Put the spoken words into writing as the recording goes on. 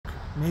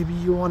Maybe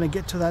you want to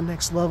get to that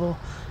next level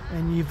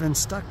and you've been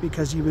stuck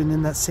because you've been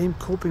in that same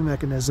coping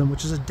mechanism,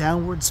 which is a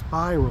downward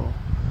spiral,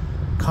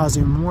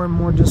 causing more and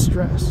more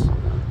distress.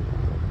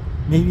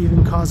 Maybe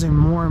even causing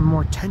more and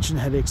more tension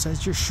headaches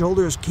as your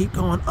shoulders keep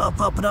going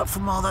up, up, and up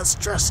from all that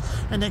stress.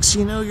 And next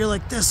thing you know, you're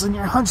like this and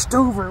you're hunched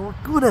over. What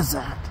good is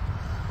that?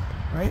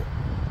 Right?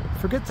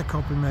 Forget the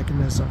coping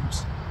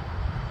mechanisms.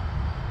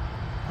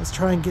 Let's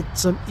try and get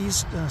some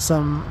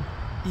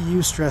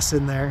EU stress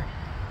in there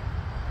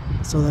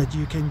so that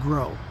you can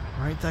grow,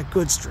 right? That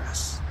good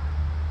stress.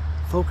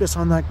 Focus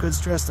on that good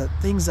stress, that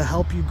things that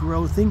help you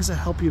grow, things that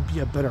help you be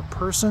a better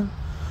person,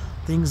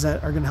 things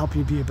that are going to help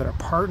you be a better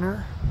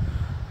partner,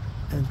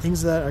 and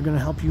things that are going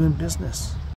to help you in business.